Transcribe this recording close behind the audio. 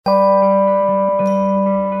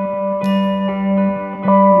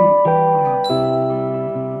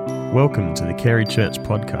Welcome to the Carey Church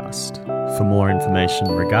podcast. For more information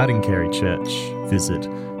regarding Carey Church, visit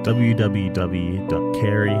www.carey.asn.au.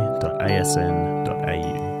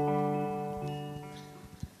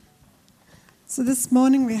 So this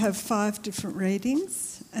morning we have 5 different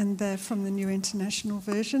readings, and they're from the New International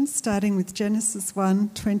Version, starting with Genesis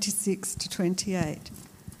 1:26 to 28.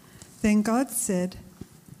 Then God said,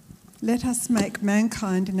 "Let us make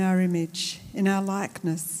mankind in our image, in our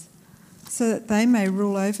likeness, so that they may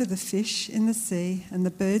rule over the fish in the sea and the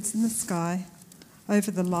birds in the sky, over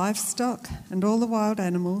the livestock and all the wild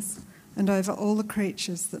animals, and over all the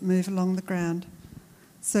creatures that move along the ground."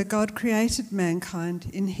 So God created mankind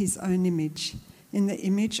in his own image. In the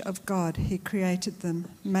image of God he created them,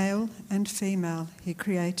 male and female he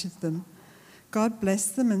created them. God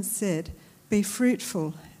blessed them and said, "Be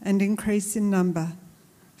fruitful and increase in number.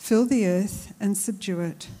 Fill the earth and subdue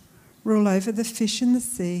it. Rule over the fish in the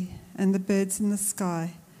sea and the birds in the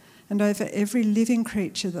sky, and over every living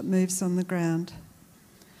creature that moves on the ground."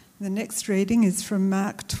 The next reading is from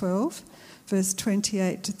Mark 12, verse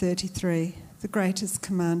 28 to 33, the greatest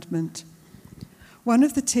commandment. One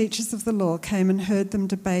of the teachers of the law came and heard them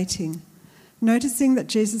debating. Noticing that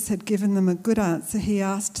Jesus had given them a good answer, he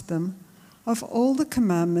asked them, "Of all the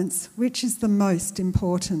commandments, which is the most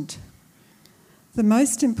important?" "The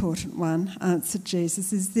most important one," answered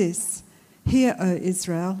Jesus, "is this: Hear, O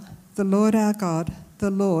Israel, the Lord our God, the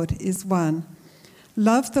Lord is one.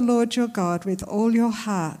 Love the Lord your God with all your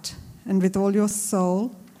heart and with all your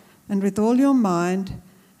soul and with all your mind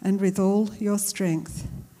and with all your strength.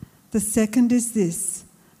 The second is this: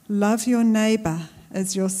 love your neighbour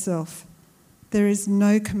as yourself. There is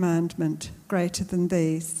no commandment greater than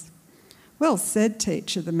these." "Well said,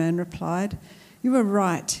 teacher," the man replied. "You are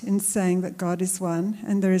right in saying that God is one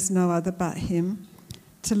and there is no other but him.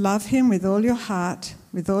 To love him with all your heart,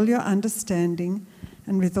 with all your understanding,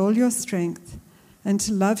 and with all your strength, and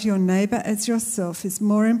to love your neighbour as yourself is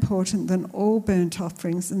more important than all burnt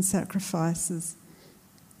offerings and sacrifices."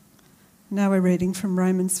 Now we're reading from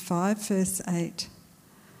Romans 5, verse 8.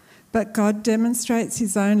 "But God demonstrates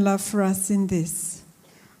his own love for us in this: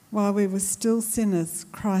 while we were still sinners,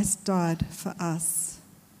 Christ died for us."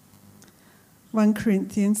 1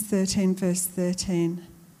 Corinthians 13, verse 13.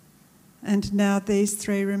 "And now these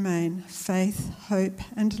 3 remain: faith, hope,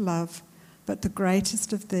 and love, but the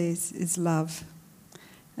greatest of these is love."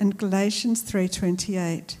 And Galatians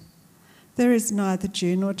 3:28. "There is neither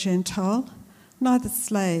Jew nor Gentile, neither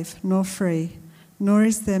slave nor free, nor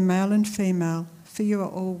is there male and female, for you are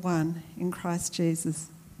all one in Christ Jesus."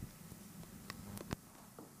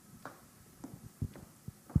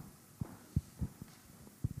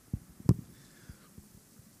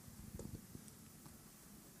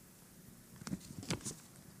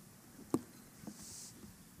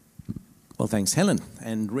 Well, thanks, Helen.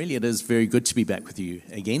 And really, it is very good to be back with you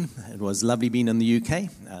again. It was lovely being in the UK,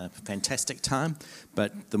 fantastic time.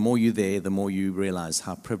 But the more you're there, the more you realise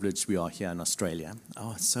how privileged we are here in Australia.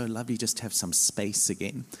 Oh, it's so lovely just to have some space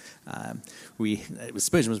again.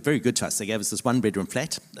 Spurgeon was very good to us. They gave us this 1-bedroom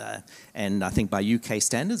flat, and I think by UK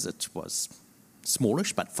standards, it was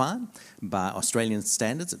smallish but fine. By Australian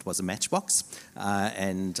standards, it was a matchbox,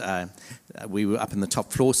 and we were up in the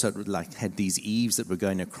top floor, so it had these eaves that were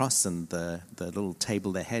going across, and the little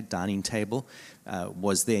table they had, dining table,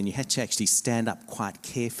 was there, and you had to actually stand up quite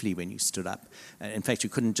carefully when you stood up. In fact, you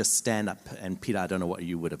couldn't just stand up, and Peter, I don't know what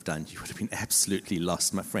you would have done. You would have been absolutely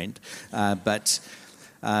lost, my friend.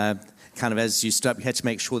 Kind of as you stood up, you had to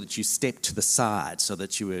make sure that you stepped to the side so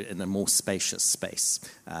that you were in a more spacious space.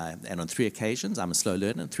 And on 3 occasions, I'm a slow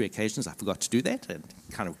learner, on 3 occasions I forgot to do that and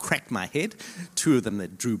kind of cracked my head. 2 of them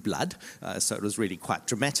that drew blood, so it was really quite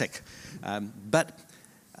dramatic.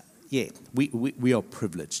 We are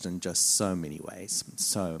privileged in just so many ways,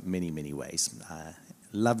 so many, many ways.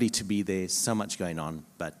 Lovely to be there, so much going on,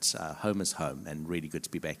 but home is home, and really good to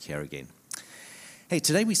be back here again. Hey,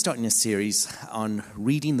 today we're starting a series on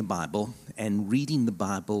reading the Bible and reading the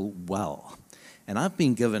Bible well. And I've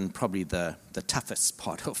been given probably the toughest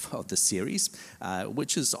part of the series,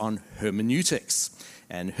 which is on hermeneutics.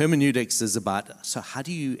 And hermeneutics is about, so how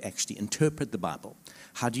do you actually interpret the Bible?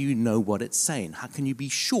 How do you know what it's saying? How can you be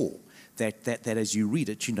sure that as you read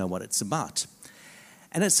it, you know what it's about?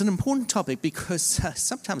 And it's an important topic because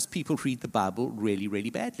sometimes people read the Bible really,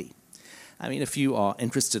 really badly. I mean, if you are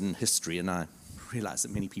interested in history, and I realize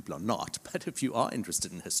that many people are not, but if you are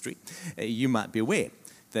interested in history, you might be aware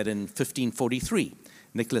that in 1543,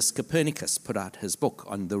 Nicholas Copernicus put out his book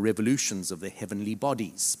on the revolutions of the heavenly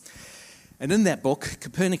bodies. And in that book,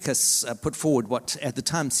 Copernicus put forward what at the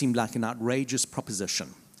time seemed like an outrageous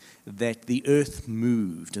proposition. that the earth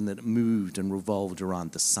moved and that it moved and revolved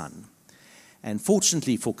around the sun. And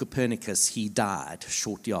fortunately for Copernicus, he died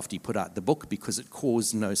shortly after he put out the book because it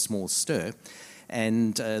caused no small stir.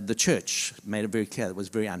 And the church made it very clear that it was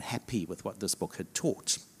very unhappy with what this book had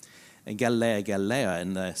taught. And Galileo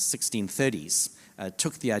in the 1630s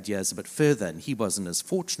took the ideas a bit further, and he wasn't as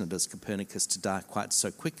fortunate as Copernicus to die quite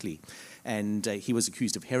so quickly. And he was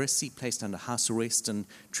accused of heresy, placed under house arrest, and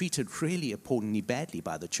treated really appallingly badly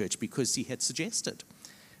by the church because he had suggested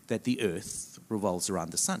that the earth revolves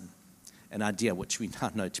around the sun, an idea which we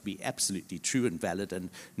now know to be absolutely true and valid, and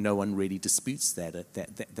no one really disputes that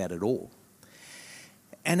at all.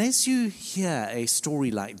 And as you hear a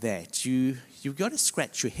story like that, you've got to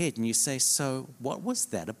scratch your head and you say, so what was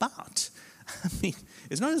that about? I mean,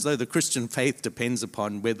 it's not as though the Christian faith depends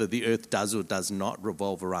upon whether the earth does or does not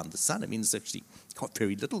revolve around the sun. I mean, it's actually got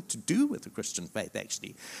very little to do with the Christian faith,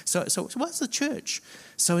 actually. So why's the church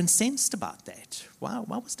so incensed about that? Why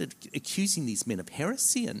was it accusing these men of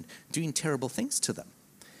heresy and doing terrible things to them?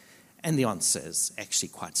 And the answer is actually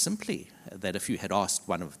quite simply that if you had asked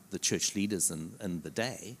one of the church leaders in the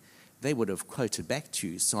day, they would have quoted back to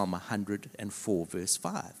you Psalm 104, verse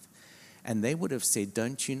 5. And they would have said,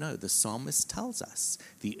 don't you know, the psalmist tells us,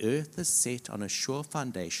 the earth is set on a sure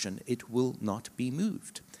foundation, it will not be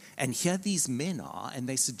moved. And here these men are, and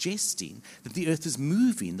they're suggesting that the earth is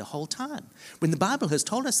moving the whole time, when the Bible has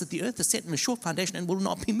told us that the earth is set on a sure foundation and will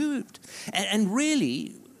not be moved. And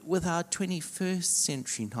really, with our 21st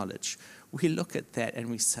century knowledge, we look at that and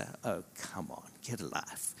we say, oh, come on, get a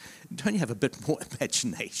life. Don't you have a bit more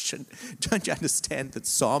imagination? Don't you understand that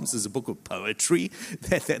Psalms is a book of poetry?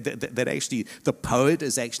 That actually the poet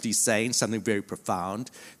is actually saying something very profound,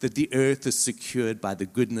 that the earth is secured by the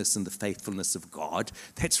goodness and the faithfulness of God.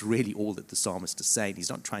 That's really all that the psalmist is saying. He's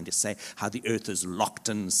not trying to say how the earth is locked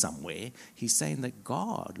in somewhere. He's saying that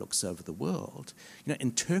God looks over the world.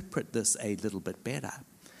 Interpret this a little bit better.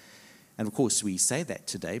 And of course, we say that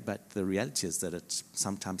today, but the reality is that it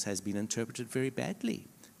sometimes has been interpreted very badly.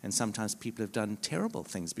 And sometimes people have done terrible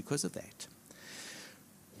things because of that.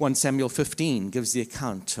 1 Samuel 15 gives the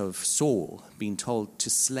account of Saul being told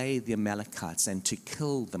to slay the Amalekites and to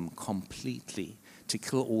kill them completely, to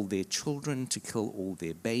kill all their children, to kill all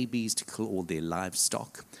their babies, to kill all their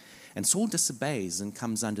livestock. And Saul disobeys and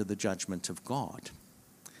comes under the judgment of God.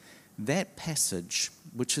 That passage,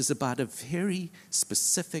 which is about a very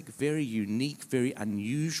specific, very unique, very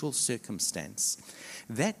unusual circumstance,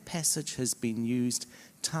 that passage has been used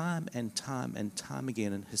time and time and time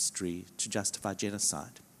again in history to justify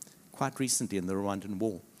genocide. Quite recently in the Rwandan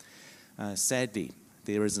War. Sadly,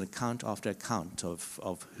 there is an account after account of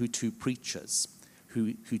Hutu preachers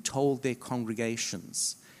who told their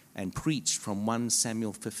congregations and preached from 1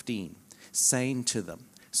 Samuel 15, saying to them,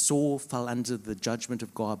 Saul fell under the judgment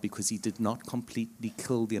of God because he did not completely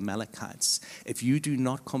kill the Amalekites. If you do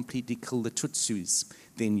not completely kill the Tutsis,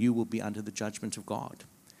 then you will be under the judgment of God.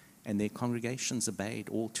 And their congregations obeyed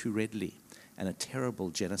all too readily, and a terrible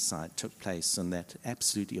genocide took place in that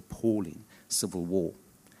absolutely appalling civil war.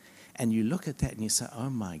 And you look at that and you say, oh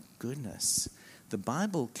my goodness, the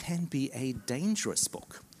Bible can be a dangerous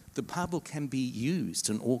book. The Bible can be used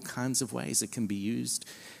in all kinds of ways. It can be used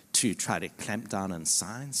to try to clamp down on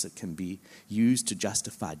science. It can be used to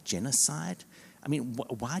justify genocide. I mean,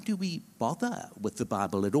 why do we bother with the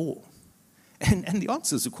Bible at all? And the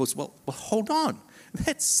answer is, of course, well, hold on.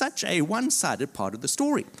 That's such a one-sided part of the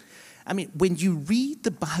story. I mean, when you read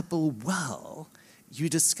the Bible well, you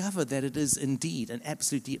discover that it is indeed an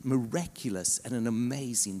absolutely miraculous and an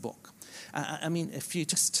amazing book. I mean, if you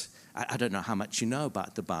just, I don't know how much you know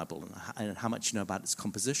about the Bible and how much you know about its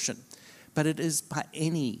composition, but it is by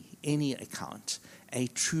any account a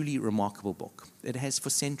truly remarkable book. It has for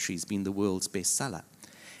centuries been the world's bestseller.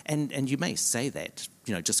 And you may say that,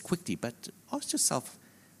 just quickly, but ask yourself,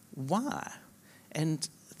 why? And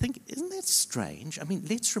think, isn't that strange? I mean,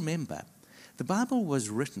 let's remember, the Bible was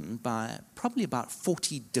written by probably about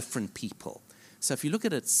 40 different people. So if you look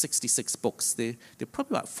at its 66 books, there are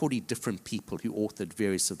probably about 40 different people who authored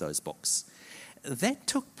various of those books. That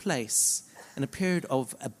took place in a period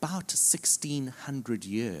of about 1,600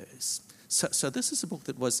 years. So this is a book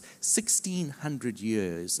that was 1,600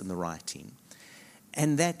 years in the writing.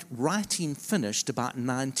 And that writing finished about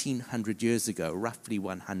 1,900 years ago, roughly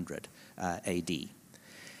 100 AD.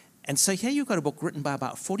 And so here you've got a book written by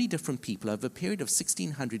about 40 different people over a period of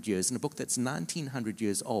 1,600 years, in a book that's 1,900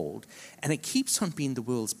 years old, and it keeps on being the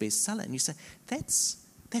world's bestseller. And you say, that's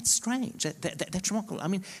strange. That's remarkable. I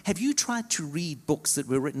mean, have you tried to read books that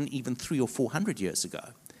were written even 300 or 400 years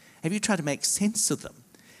ago? Have you tried to make sense of them?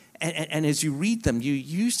 And as you read them, you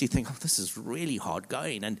usually think, oh, this is really hard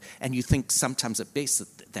going. And you think sometimes at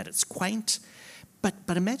best that it's quaint.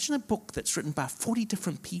 But imagine a book that's written by 40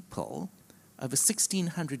 different people over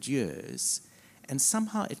 1,600 years, and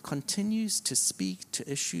somehow it continues to speak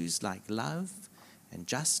to issues like love and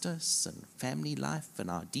justice and family life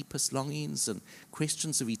and our deepest longings and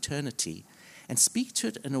questions of eternity, and speak to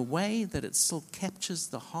it in a way that it still captures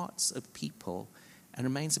the hearts of people and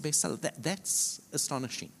remains a bestseller. That's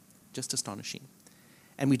astonishing, just astonishing.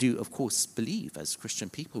 And we do, of course, believe as Christian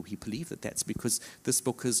people, we believe that that's because this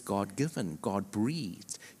book is God-given,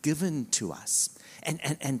 God-breathed, given to us. And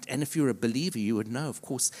if you're a believer, you would know, of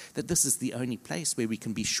course, that this is the only place where we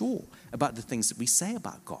can be sure about the things that we say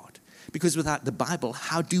about God. Because without the Bible,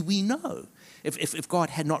 how do we know? If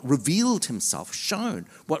God had not revealed himself, shown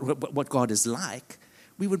what God is like,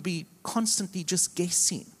 we would be constantly just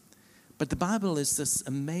guessing. But the Bible is this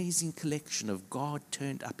amazing collection of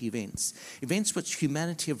God-turned-up events which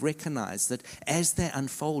humanity have recognized that as they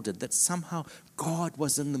unfolded, that somehow God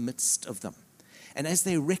was in the midst of them. And as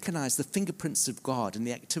they recognized the fingerprints of God and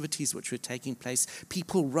the activities which were taking place,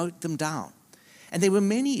 people wrote them down. And there were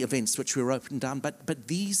many events which were written down, but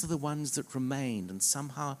these are the ones that remained and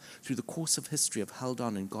somehow through the course of history have held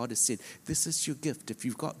on. And God has said, this is your gift. If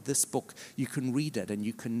you've got this book, you can read it and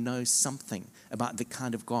you can know something about the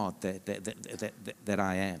kind of God that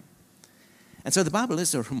I am. And so the Bible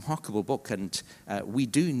is a remarkable book, and we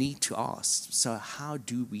do need to ask, so how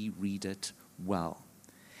do we read it well?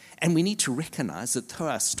 And we need to recognize that though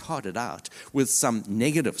I started out with some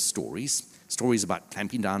negative stories about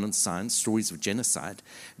clamping down on science, stories of genocide,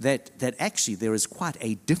 that actually there is quite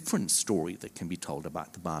a different story that can be told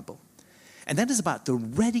about the Bible. And that is about the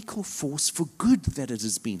radical force for good that it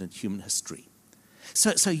has been in human history.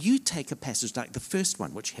 So you take a passage like the first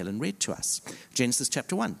one, which Helen read to us, Genesis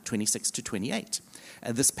chapter 1, 26 to 28.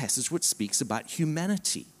 This passage which speaks about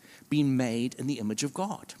humanity being made in the image of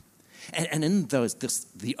God. And in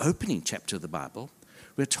the opening chapter of the Bible,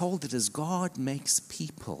 we're told that as God makes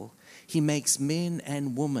people, he makes men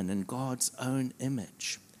and women in God's own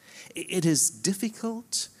image. It is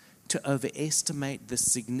difficult to overestimate the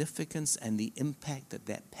significance and the impact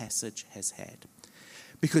that passage has had.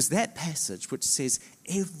 Because that passage which says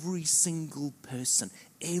every single person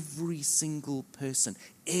has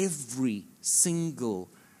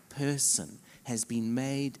been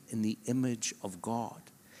made in the image of God,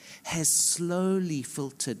 has slowly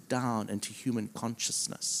filtered down into human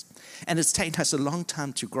consciousness. And it's taken us a long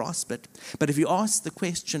time to grasp it. But if you ask the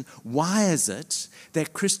question, why is it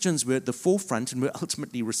that Christians were at the forefront and were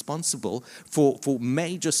ultimately responsible for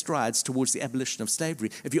major strides towards the abolition of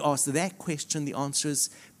slavery? If you ask that question, the answer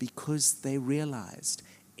is because they realized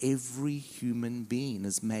every human being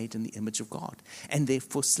is made in the image of God, and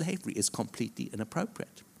therefore slavery is completely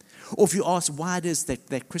inappropriate. Or if you ask why it is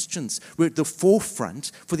that Christians were at the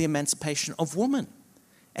forefront for the emancipation of women,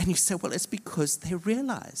 and you say, well, it's because they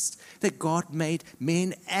realized that God made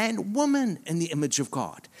men and women in the image of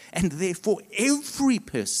God, and therefore every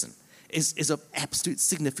person is of absolute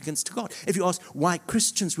significance to God. If you ask why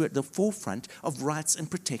Christians were at the forefront of rights and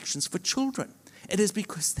protections for children, it is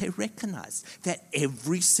because they recognize that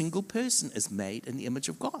every single person is made in the image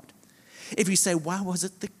of God. If you say, why was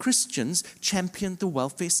it that Christians championed the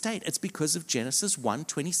welfare state? It's because of Genesis 1,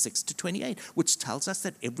 26 to 28, which tells us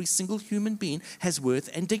that every single human being has worth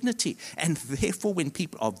and dignity. And therefore, when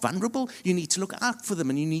people are vulnerable, you need to look out for them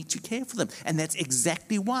and you need to care for them. And that's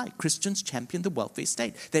exactly why Christians championed the welfare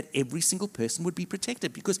state, that every single person would be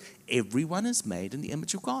protected, because everyone is made in the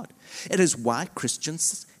image of God. It is why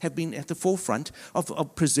Christians have been at the forefront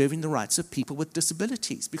of preserving the rights of people with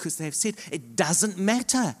disabilities, because they have said it doesn't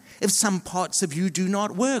matter if some parts of you do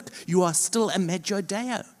not work, you are still a Magi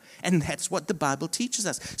Deo. And that's what the Bible teaches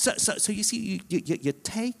us. So you see, you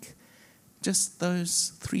take just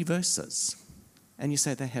those 3 verses and you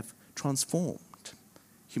say they have transformed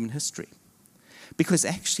human history, because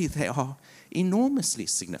actually they are enormously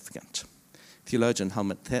significant. Theologian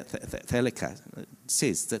Helmut Thielicke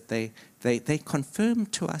says that they confirm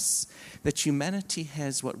to us that humanity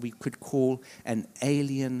has what we could call an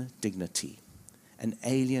alien dignity. An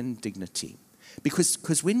alien dignity.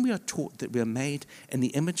 Because when we are taught that we are made in the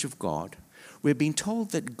image of God, we're being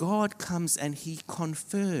told that God comes and he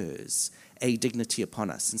confers a dignity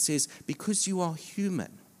upon us and says, because you are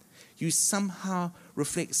human, you somehow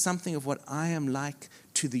reflect something of what I am like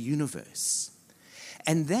to the universe.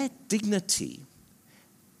 And that dignity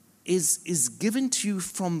is given to you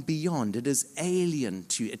from beyond. It is alien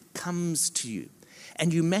to you. It comes to you.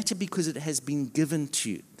 And you matter because it has been given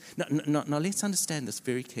to you. Now let's understand this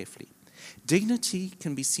very carefully. Dignity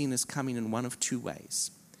can be seen as coming in one of 2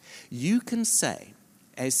 ways. You can say,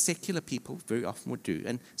 as secular people very often would do,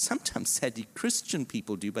 and sometimes sadly Christian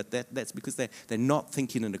people do, but that's because they're not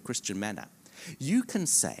thinking in a Christian manner. You can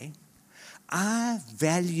say, I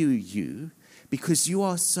value you because you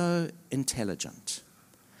are so intelligent.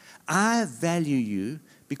 I value you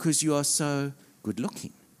because you are so good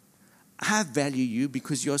looking. I value you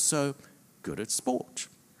because you're so good at sport.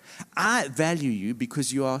 I value you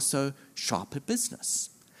because you are so sharp at business.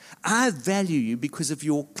 I value you because of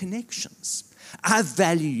your connections. I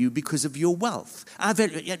value you because of your wealth.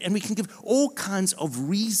 And we can give all kinds of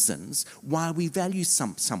reasons why we value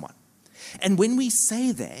someone. And when we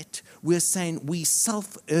say that, we're saying we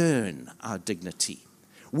self-earn our dignity.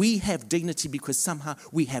 We have dignity because somehow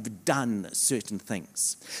we have done certain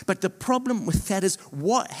things. But the problem with that is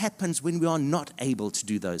what happens when we are not able to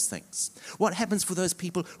do those things? What happens for those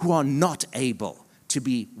people who are not able to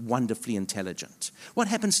be wonderfully intelligent? What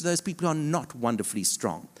happens to those people who are not wonderfully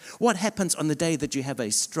strong? What happens on the day that you have a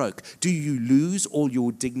stroke? Do you lose all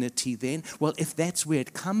your dignity then? Well, if that's where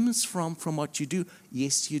it comes from what you do,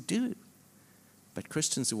 yes, you do. But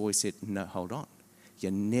Christians have always said, no, hold on.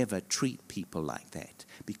 You never treat people like that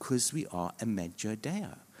because we are a Magio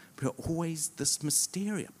Deo. We're always this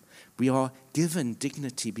mysterium. We are given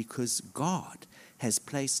dignity because God has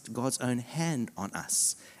placed God's own hand on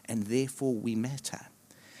us, and therefore we matter.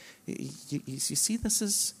 You see, this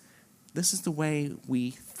is the way we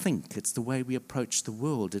think. It's the way we approach the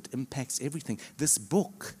world. It impacts everything. This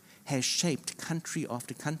book has shaped country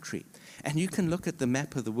after country. And you can look at the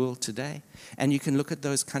map of the world today, and you can look at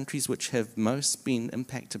those countries which have most been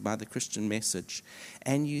impacted by the Christian message,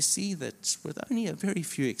 and you see that with only a very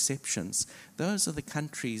few exceptions, those are the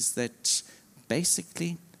countries that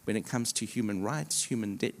basically, when it comes to human rights,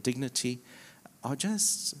 human dignity, are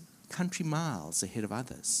just country miles ahead of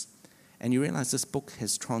others. And you realize this book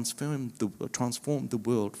has transformed the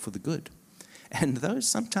world for the good. And though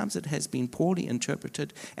sometimes it has been poorly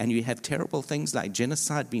interpreted and you have terrible things like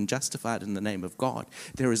genocide being justified in the name of God,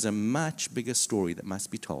 there is a much bigger story that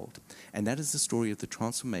must be told. And that is the story of the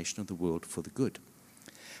transformation of the world for the good.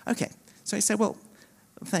 Okay, so you say, well,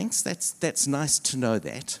 thanks, that's nice to know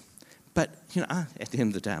that. But, at the end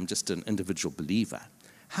of the day, I'm just an individual believer.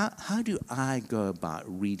 How do I go about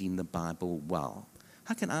reading the Bible well?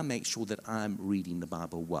 How can I make sure that I'm reading the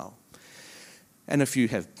Bible well? And if you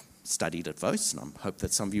have studied at VOS, and I hope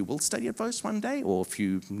that some of you will study at VOS one day, or if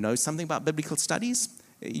you know something about biblical studies,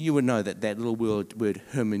 you would know that little word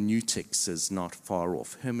hermeneutics is not far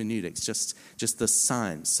off. Hermeneutics, just the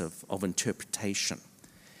science of interpretation.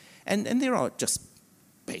 And there are just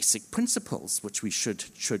basic principles which we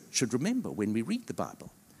should remember when we read the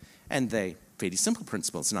Bible. And they're fairly simple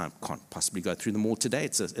principles, and I can't possibly go through them all today.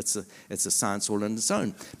 It's a science all on its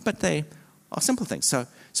own. But they are simple things.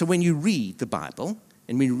 So when you read the Bible,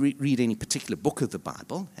 and we read any particular book of the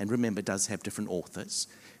Bible, and remember it does have different authors,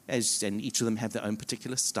 and each of them have their own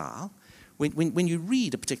particular style. When you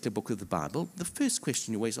read a particular book of the Bible, the first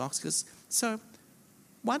question you always ask is, so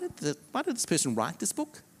why did this person write this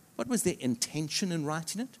book? What was their intention in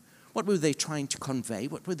writing it? What were they trying to convey?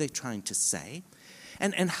 What were they trying to say?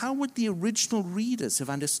 And how would the original readers have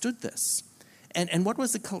understood this? And what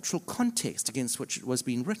was the cultural context against which it was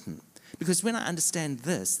being written? Because when I understand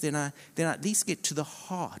this, then I at least get to the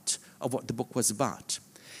heart of what the book was about.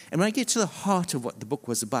 And when I get to the heart of what the book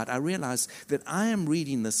was about, I realize that I am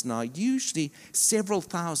reading this now usually several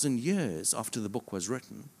thousand years after the book was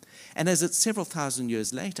written. And as it's several thousand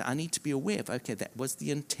years later, I need to be aware of, okay, that was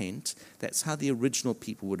the intent. That's how the original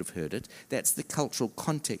people would have heard it. That's the cultural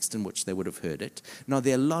context in which they would have heard it. Now,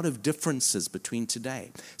 there are a lot of differences between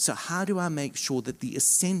today. So how do I make sure that the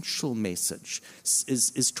essential message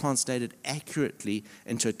is translated accurately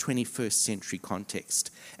into a 21st century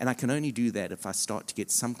context? And I can only do that if I start to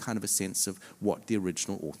get some kind of a sense of what the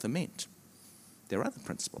original author meant. There are other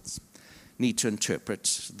principles. Need to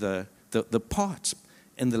interpret the part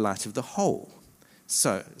in the light of the whole.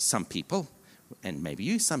 So some people, and maybe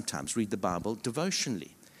you sometimes, read the Bible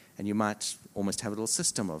devotionally. And you might almost have a little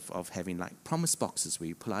system of having like promise boxes where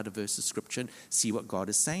you pull out a verse of Scripture and see what God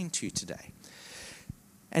is saying to you today.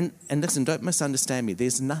 And listen, don't misunderstand me.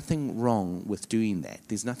 There's nothing wrong with doing that.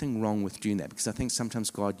 There's nothing wrong with doing that, because I think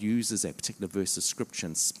sometimes God uses a particular verse of Scripture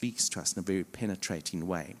and speaks to us in a very penetrating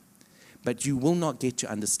way. But you will not get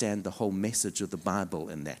to understand the whole message of the Bible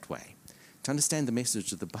in that way. To understand the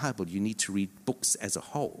message of the Bible, you need to read books as a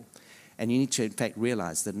whole. And you need to, in fact,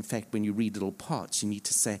 realize that, in fact, when you read little parts, you need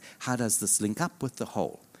to say, how does this link up with the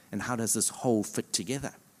whole? And how does this whole fit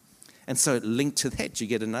together? And so linked to that, you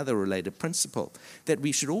get another related principle, that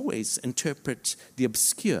we should always interpret the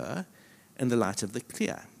obscure in the light of the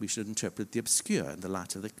clear. We should interpret the obscure in the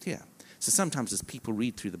light of the clear. So sometimes as people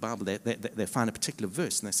read through the Bible, they find a particular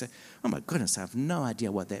verse and they say, oh my goodness, I have no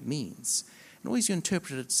idea what that means. And always you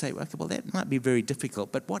interpret it and say, okay, well, that might be very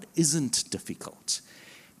difficult, but what isn't difficult?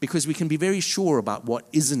 Because we can be very sure about what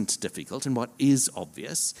isn't difficult and what is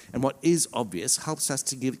obvious. And what is obvious helps us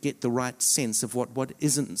to get the right sense of what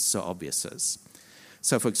isn't so obvious is.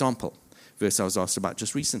 So, for example, verse I was asked about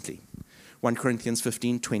just recently, 1 Corinthians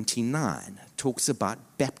 15:29 talks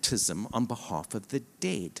about baptism on behalf of the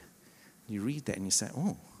dead. You read that and you say,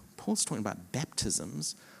 oh, Paul's talking about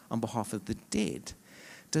baptisms on behalf of the dead.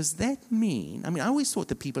 Does that mean, I always thought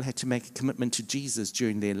that people had to make a commitment to Jesus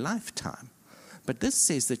during their lifetime. But this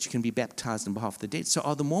says that you can be baptized on behalf of the dead. So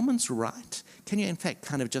are the Mormons right? Can you, in fact,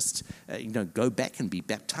 kind of just go back and be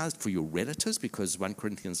baptized for your relatives? Because 1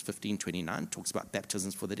 Corinthians 15:29 talks about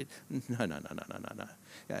baptisms for the dead.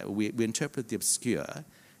 No. We interpret the obscure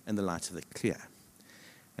in the light of the clear.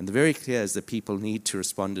 And the very clear is that people need to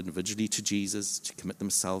respond individually to Jesus, to commit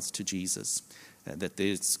themselves to Jesus, that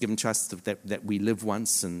it's given to us that we live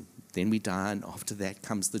once and then we die, and after that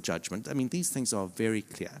comes the judgment. These things are very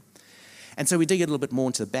clear. And so we dig a little bit more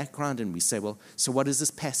into the background and we say, well, so what is this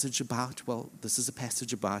passage about? Well, this is a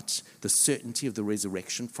passage about the certainty of the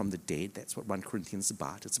resurrection from the dead. That's what 1 Corinthians is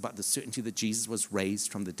about. It's about the certainty that Jesus was raised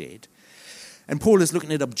from the dead. And Paul is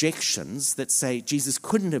looking at objections that say Jesus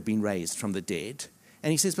couldn't have been raised from the dead.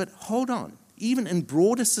 And he says, but hold on, even in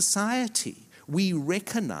broader society, we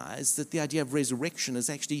recognize that the idea of resurrection is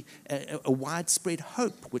actually a widespread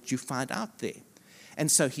hope which you find out there. And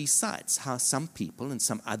so he cites how some people in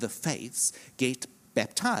some other faiths get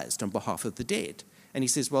baptized on behalf of the dead. And he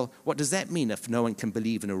says, well, what does that mean if no one can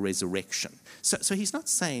believe in a resurrection? So he's not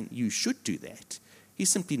saying you should do that. He's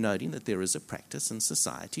simply noting that there is a practice in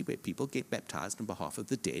society where people get baptized on behalf of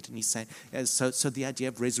the dead. And he's saying, so the idea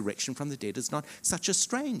of resurrection from the dead is not such a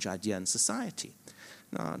strange idea in society.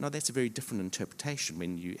 No, that's a very different interpretation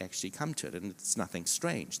when you actually come to it. And it's nothing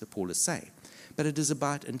strange that Paul is saying. But it is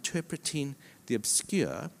about interpreting the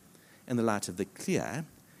obscure in the light of the clear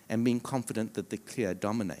and being confident that the clear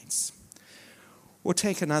dominates. Or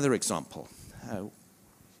take another example.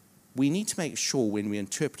 We need to make sure when we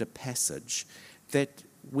interpret a passage that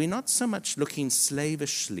we're not so much looking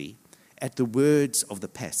slavishly at the words of the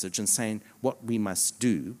passage and saying what we must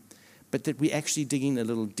do, but that we're actually digging a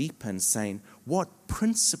little deeper and saying, what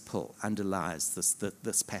principle underlies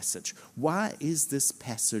this passage? Why is this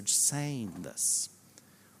passage saying this?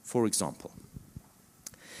 For example,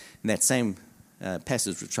 in that same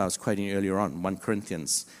passage which I was quoting earlier on, 1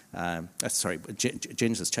 Corinthians,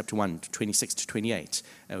 Genesis chapter 1, 26 to 28,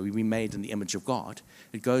 we be made in the image of God.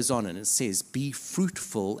 It goes on and it says, be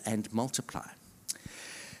fruitful and multiply.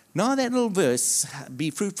 Now that little verse,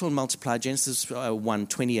 be fruitful and multiply, Genesis 1,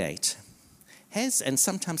 28, has, and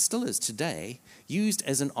sometimes still is today, used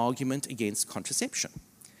as an argument against contraception.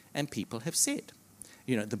 And people have said,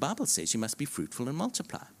 the Bible says you must be fruitful and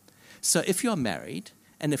multiply. So if you're married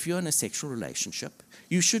and if you're in a sexual relationship,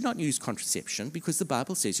 you should not use contraception because the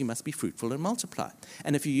Bible says you must be fruitful and multiply.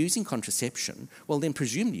 And if you're using contraception, well, then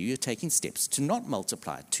presumably you're taking steps to not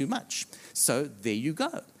multiply too much. So there you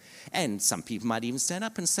go. And some people might even stand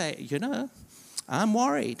up and say, I'm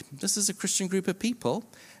worried. This is a Christian group of people.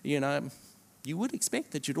 You would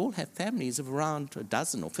expect that you'd all have families of around a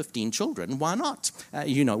dozen or 15 children. Why not?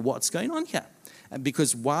 What's going on here?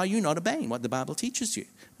 Because why are you not obeying what the Bible teaches you?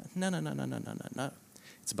 No.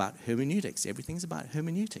 It's about hermeneutics. Everything's about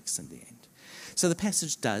hermeneutics in the end. So the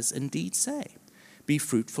passage does indeed say, be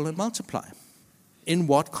fruitful and multiply. In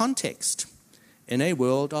what context? In a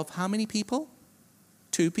world of how many people?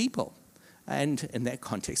 2 people. And in that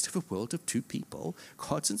context of a world of 2 people,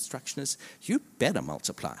 God's instruction is, you better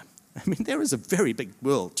multiply. There is a very big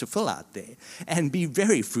world to fill out there, and be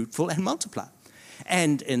very fruitful and multiply.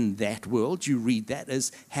 And in that world, you read that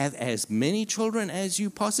as have as many children as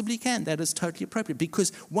you possibly can. That is totally appropriate,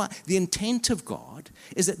 because the intent of God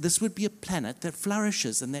is that this would be a planet that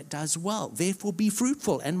flourishes and that does well. Therefore, be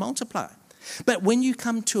fruitful and multiply. But when you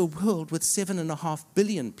come to a world with 7.5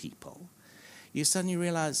 billion people, you suddenly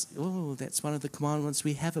realize, that's one of the commandments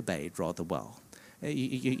we have obeyed rather well. There's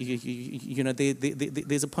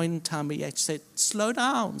a point in time where you actually say, slow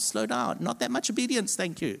down, not that much obedience,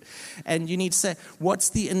 thank you. And you need to say, what's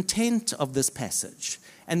the intent of this passage?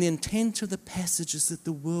 And the intent of the passage is that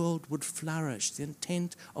the world would flourish. The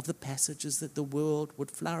intent of the passage is that the world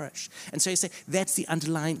would flourish. And so you say, that's the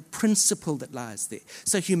underlying principle that lies there.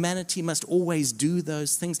 So humanity must always do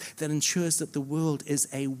those things that ensures that the world is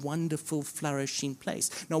a wonderful, flourishing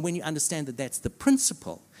place. Now, when you understand that that's the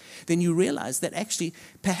principle, then you realize that actually,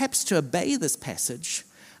 perhaps to obey this passage,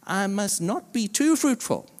 I must not be too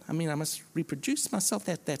fruitful. I mean, I must reproduce myself,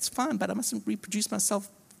 that's fine, but I mustn't reproduce myself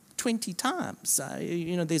 20 times.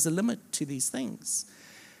 There's a limit to these things,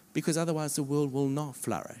 because otherwise the world will not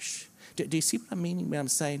flourish. Do you see what I'm meaning when I'm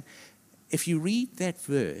saying, if you read that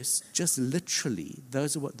verse, just literally,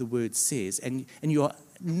 those are what the word says, and you're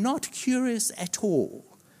not curious at all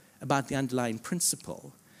about the underlying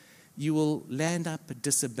principle, you will land up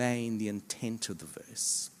disobeying the intent of the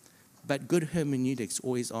verse. But good hermeneutics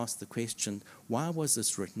always asks the question, why was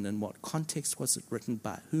this written? In what context was it written?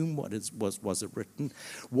 By whom was it written?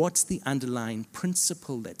 What's the underlying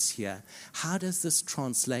principle that's here? How does this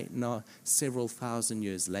translate now several thousand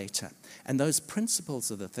years later? And those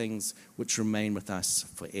principles are the things which remain with us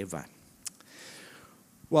forever.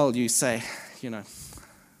 Well, you say,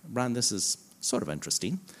 Brian, this is sort of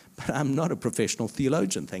interesting, but I'm not a professional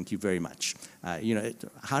theologian, thank you very much.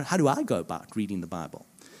 How do I go about reading the Bible?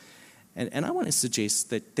 And I want to suggest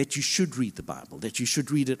that you should read the Bible, that you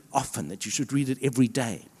should read it often, that you should read it every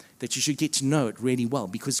day, that you should get to know it really well,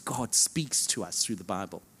 because God speaks to us through the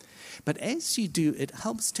Bible. But as you do, it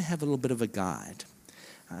helps to have a little bit of a guide.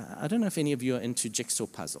 I don't know if any of you are into jigsaw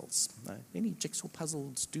puzzles. Any jigsaw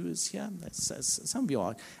puzzles doers here? Some of you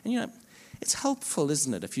are. And it's helpful,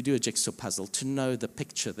 isn't it, if you do a jigsaw puzzle, to know the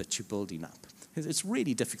picture that you're building up. It's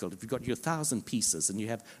really difficult if you've got your 1,000 pieces and you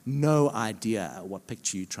have no idea what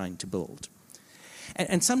picture you're trying to build.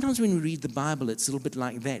 And sometimes when we read the Bible, it's a little bit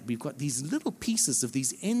like that. We've got these little pieces of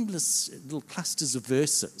these endless little clusters of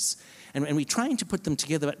verses, and we're trying to put them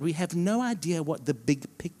together, but we have no idea what the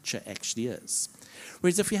big picture actually is.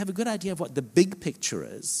 Whereas if we have a good idea of what the big picture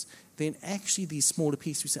is, then actually these smaller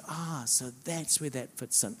pieces, we say, so that's where that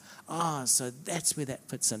fits in. So that's where that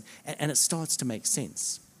fits in. And it starts to make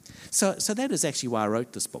sense. So that is actually why I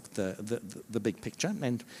wrote this book, the Big Picture.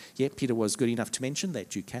 And Peter was good enough to mention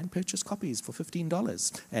that you can purchase copies for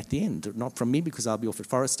 $15 at the end. Not from me, because I'll be off at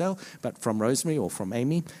Forestdale, but from Rosemary or from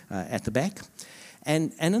Amy at the back.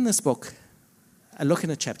 And in this book, I look in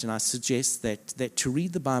a chapter and I suggest that to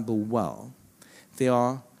read the Bible well, there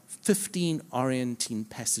are 15 orienting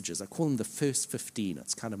passages. I call them the first 15.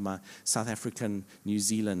 It's kind of my South African, New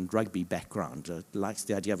Zealand rugby background. It likes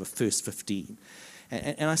the idea of a first 15.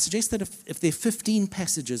 And I suggest that if there are 15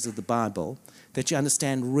 passages of the Bible that you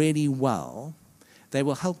understand really well, they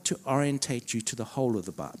will help to orientate you to the whole of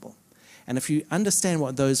the Bible. And if you understand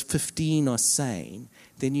what those 15 are saying,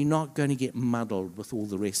 then you're not going to get muddled with all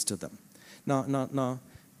the rest of them. Now,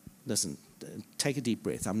 listen, take a deep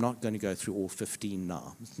breath. I'm not going to go through all 15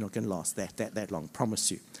 now. It's not going to last that long,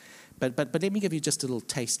 promise you. But let me give you just a little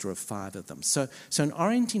taster of 5 of them. So an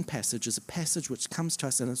orienting passage is a passage which comes to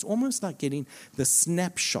us, and it's almost like getting the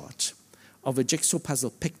snapshot of a jigsaw puzzle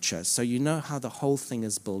picture, so you know how the whole thing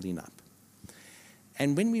is building up.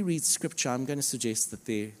 And when we read Scripture, I'm going to suggest that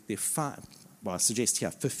there are 5. Well, I suggest here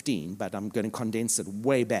 15, but I'm going to condense it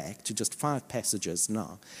way back to just 5 passages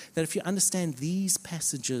now. That if you understand these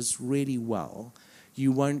passages really well,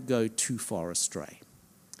 you won't go too far astray.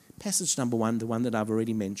 Passage number 1, the one that I've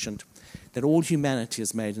already mentioned, that all humanity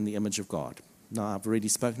is made in the image of God. Now, I've already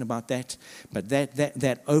spoken about that, but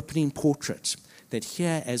that opening portrait, that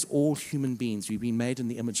here as all human beings, we've been made in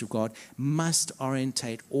the image of God, must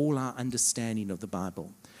orientate all our understanding of the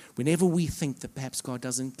Bible. Whenever we think that perhaps God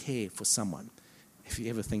doesn't care for someone, if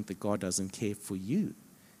you ever think that God doesn't care for you,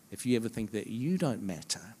 if you ever think that you don't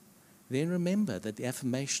matter, then remember that the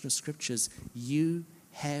affirmation of Scripture is you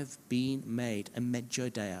have been made imago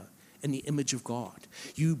Dei, in the image of God.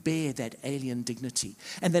 You bear that alien dignity.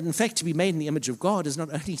 And that, in fact, to be made in the image of God is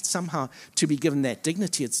not only somehow to be given that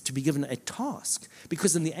dignity, it's to be given a task.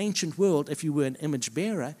 Because in the ancient world, if you were an image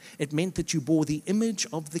bearer, it meant that you bore the image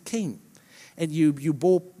of the king. And you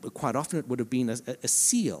bore, quite often it would have been a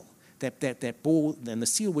seal that bore, and the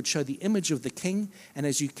seal would show the image of the king, and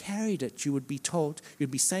as you carried it, you would be told, you'd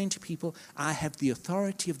be saying to people, I have the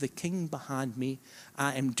authority of the king behind me,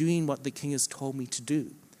 I am doing what the king has told me to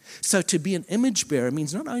do. So to be an image bearer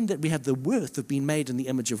means not only that we have the worth of being made in the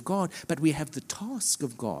image of God, but we have the task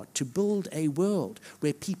of God to build a world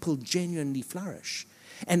where people genuinely flourish.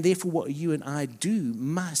 And therefore what you and I do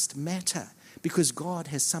must matter, because God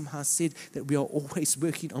has somehow said that we are always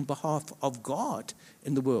working on behalf of God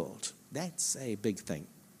in the world. That's a big thing.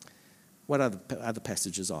 What other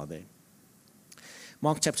passages are there?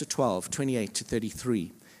 Mark chapter 12, 28 to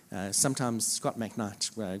 33. Sometimes Scott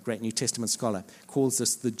McKnight, a great New Testament scholar, calls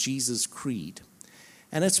this the Jesus Creed.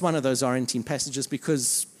 And it's one of those orienting passages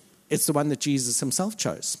because it's the one that Jesus himself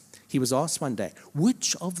chose. He was asked one day,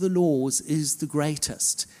 which of the laws is the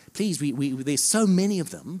greatest? Please, there's so many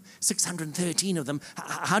of them, 613 of them.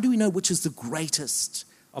 How do we know which is the greatest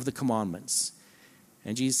of the commandments?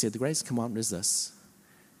 And Jesus said, the greatest commandment is this,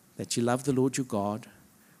 that you love the Lord your God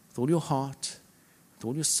with all your heart, with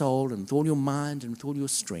all your soul, and with all your mind, and with all your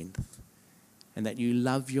strength, and that you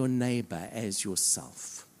love your neighbor as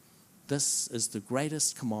yourself. This is the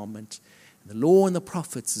greatest commandment. The law and the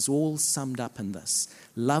prophets is all summed up in this.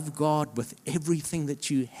 Love God with everything that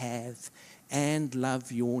you have and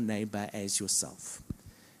love your neighbor as yourself.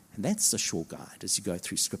 And that's a sure guide as you go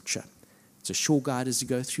through Scripture. It's a sure guide as you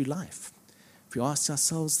go through life. If we ask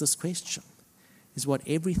ourselves this question, is what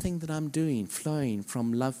everything that I'm doing flowing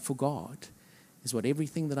from love for God? Is what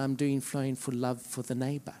everything that I'm doing flowing for love for the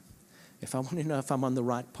neighbor? If I want to know if I'm on the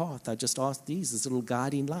right path, I just ask these as little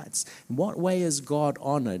guiding lights. In what way is God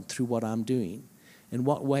honored through what I'm doing? In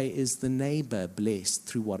what way is the neighbor blessed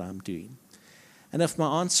through what I'm doing? And if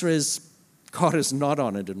my answer is God is not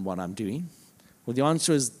honored in what I'm doing, well, the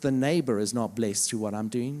answer is the neighbor is not blessed through what I'm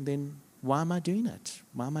doing, then why am I doing it?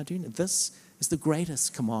 Why am I doing it? This is the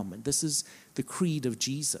greatest commandment. This is the creed of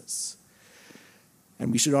Jesus.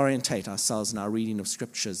 And we should orientate ourselves in our reading of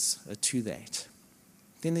Scriptures to that.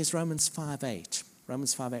 Then there's Romans 5:8.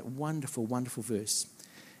 Romans 5:8, wonderful, wonderful verse.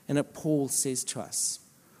 And it Paul says to us,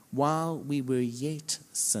 while we were yet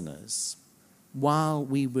sinners,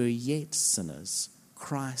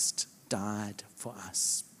 Christ died for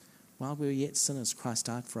us. While we were yet sinners, Christ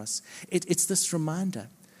died for us. It's this reminder,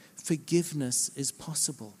 forgiveness is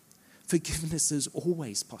possible. Forgiveness is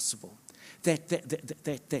always possible.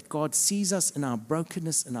 That God sees us in our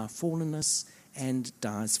brokenness, in our fallenness, and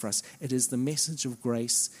dies for us. It is the message of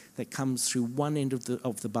grace that comes through one end of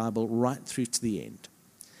the Bible right through to the end.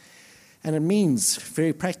 And it means,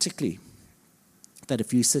 very practically, that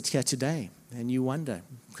if you sit here today and you wonder,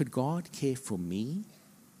 could God care for me?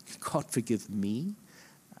 Could God forgive me?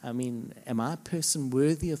 I mean, am I a person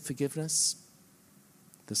worthy of forgiveness?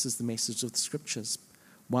 This is the message of the Scriptures.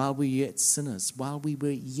 While we were yet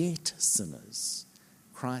sinners,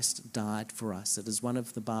 Christ died for us. It is one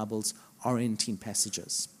of the Bible's orienting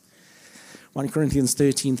passages. 1 Corinthians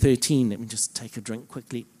 13:13. Let me just take a drink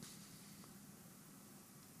quickly.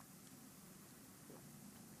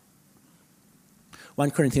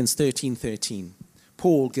 (1 Corinthians 13:13).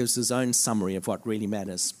 Paul gives his own summary of what really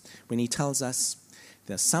matters when he tells us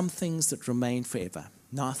there are some things that remain forever.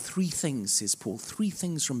 Now, 3 things, says Paul, 3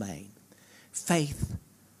 things remain: faith,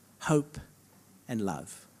 hope, and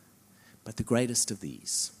love. But the greatest of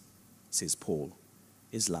these, says Paul,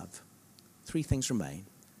 is love. 3 things remain: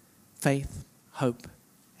 faith, hope,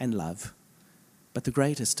 and love. But the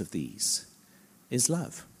greatest of these is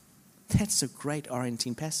love. That's a great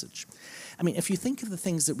orienting passage. I mean, if you think of the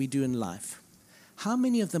things that we do in life, how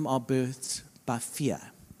many of them are birthed by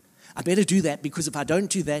fear? I better do that because if I don't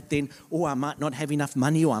do that, then, I might not have enough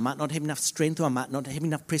money, or I might not have enough strength, or I might not have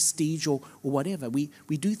enough prestige, or whatever. We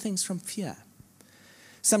do things from fear.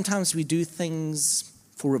 Sometimes we do things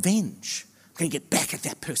for revenge. I'm going to get back at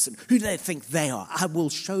that person. Who do they think they are? I will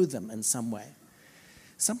show them in some way.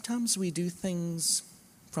 Sometimes we do things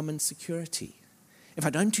from insecurity. If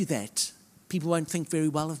I don't do that, people won't think very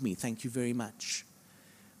well of me. Thank you very much.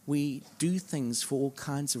 We do things for all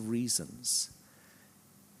kinds of reasons.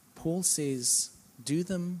 Paul says, do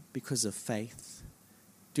them because of faith.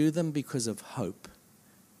 Do them because of hope.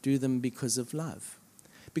 Do them because of love.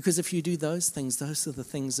 Because if you do those things, those are the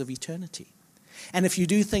things of eternity. And if you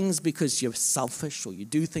do things because you're selfish, or you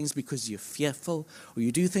do things because you're fearful, or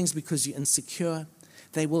you do things because you're insecure,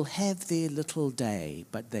 they will have their little day,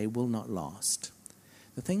 but they will not last.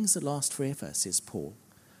 The things that last forever, says Paul,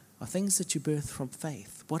 are things that you birth from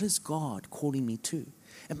faith. What is God calling me to?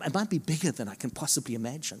 It might be bigger than I can possibly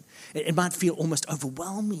imagine. It might feel almost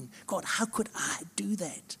overwhelming. God, how could I do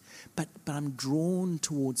that? But I'm drawn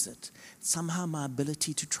towards it. Somehow my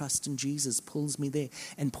ability to trust in Jesus pulls me there.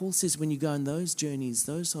 And Paul says when you go on those journeys,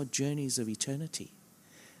 those are journeys of eternity.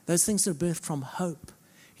 Those things that are birthed from hope.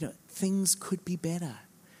 Things could be better.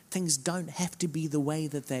 Things don't have to be the way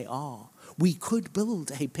that they are. We could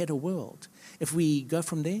build a better world. If we go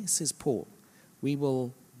from there, says Paul, we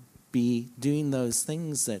will be doing those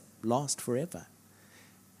things that last forever.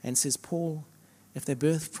 And says Paul, if they're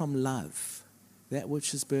birthed from love, that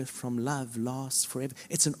which is birthed from love lasts forever.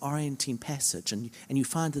 It's an orienting passage. And you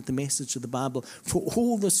find that the message of the Bible, for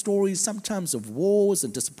all the stories, sometimes of wars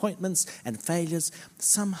and disappointments and failures,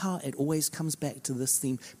 somehow it always comes back to this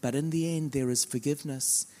theme. But in the end, there is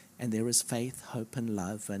forgiveness, and there is faith, hope, and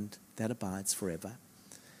love, and that abides forever.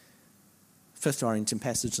 Fifth orienting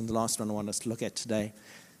passage, and the last one I want us to look at today.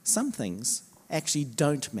 Some things actually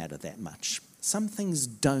don't matter that much. Some things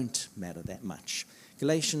don't matter that much.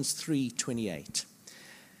 Galatians 3:28.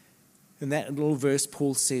 In that little verse,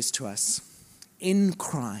 Paul says to us, in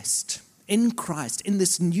Christ, in Christ, in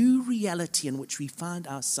this new reality in which we find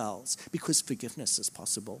ourselves, because forgiveness is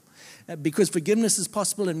possible. Because forgiveness is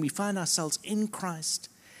possible and we find ourselves in Christ,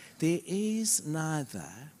 there is neither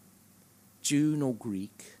Jew nor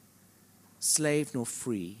Greek, slave nor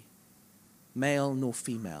free, male nor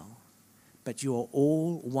female, but you are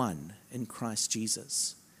all one in Christ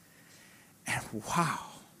Jesus. And wow,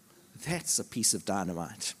 that's a piece of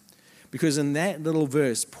dynamite. Because in that little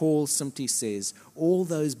verse, Paul simply says, all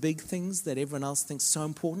those big things that everyone else thinks so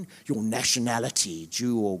important, your nationality,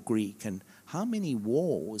 Jew or Greek, and how many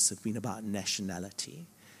wars have been about nationality?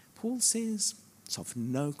 Paul says it's of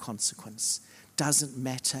no consequence, doesn't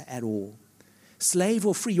matter at all. Slave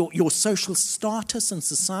or free, your social status in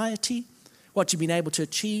society, what you've been able to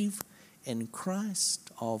achieve, in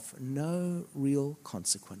Christ of no real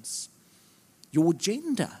consequence. Your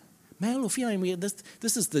gender, male or female,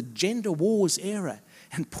 this is the gender wars era.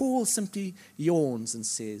 And Paul simply yawns and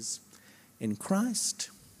says, in Christ,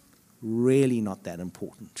 really not that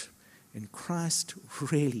important. In Christ,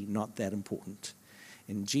 really not that important.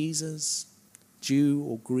 In Jesus, Jew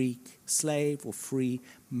or Greek, slave or free,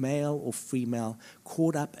 male or female,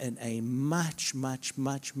 caught up in a much, much,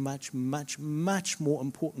 much, much, much, much more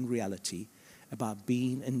important reality about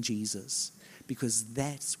being in Jesus, because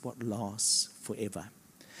that's what lasts forever.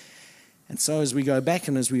 And so as we go back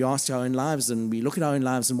and as we ask our own lives and we look at our own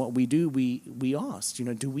lives and what we do, we ask,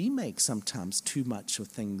 do we make sometimes too much of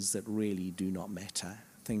things that really do not matter,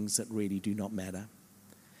 things that really do not matter?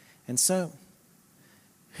 And so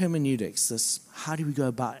hermeneutics, how do we go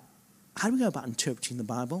about interpreting the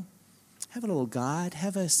Bible? Have a little guide,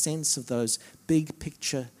 have a sense of those big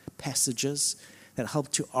picture passages that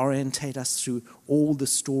help to orientate us through all the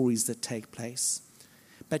stories that take place.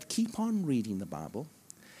 But keep on reading the Bible.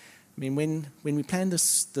 I mean, when we planned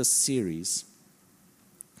this series,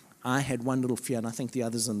 I had one little fear, and I think the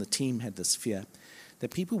others on the team had this fear,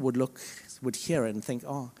 that people would hear it and think,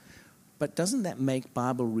 oh, but doesn't that make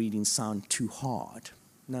Bible reading sound too hard?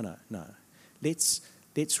 No. Let's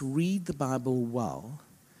read the Bible well,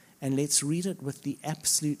 and let's read it with the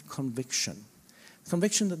absolute conviction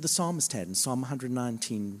that the psalmist had in Psalm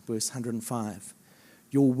 119, verse 105.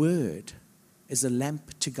 Your word is a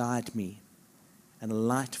lamp to guide me and a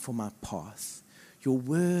light for my path. Your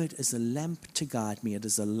word is a lamp to guide me. It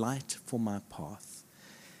is a light for my path.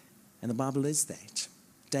 And the Bible is that,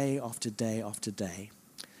 day after day after day.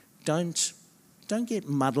 Don't get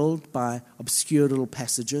muddled by obscure little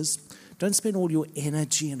passages. Don't spend all your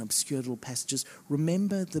energy in obscure little passages.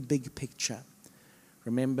 Remember the big picture.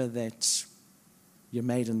 Remember that you're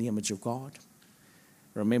made in the image of God.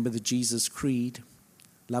 Remember the Jesus Creed.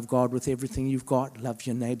 Love God with everything you've got. Love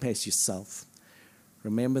your neighbor as yourself.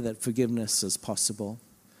 Remember that forgiveness is possible.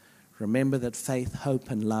 Remember that faith, hope,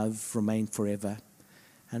 and love remain forever.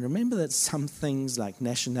 And remember that some things like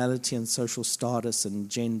nationality and social status and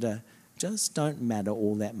gender just don't matter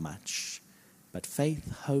all that much. But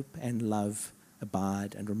faith, hope, and love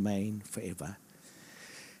abide and remain forever.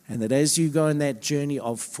 And that as you go on that journey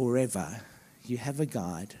of forever, you have a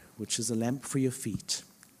guide, which is a lamp for your feet,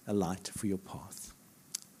 a light for your path.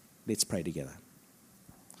 Let's pray together.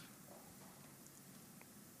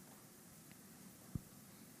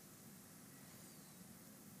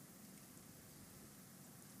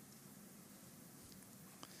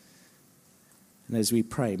 And as we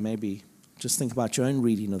pray, maybe just think about your own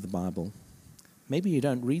reading of the Bible. Maybe you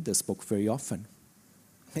don't read this book very often.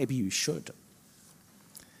 Maybe you should.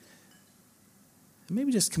 And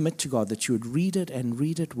maybe just commit to God that you would read it and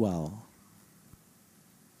read it well.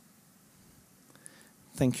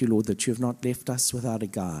 Thank you, Lord, that you have not left us without a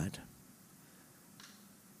guide.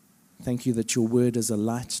 Thank you that your word is a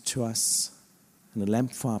light to us and a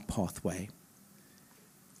lamp for our pathway.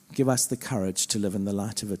 Give us the courage to live in the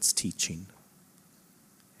light of its teaching.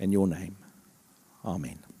 In your name,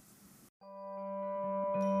 amen.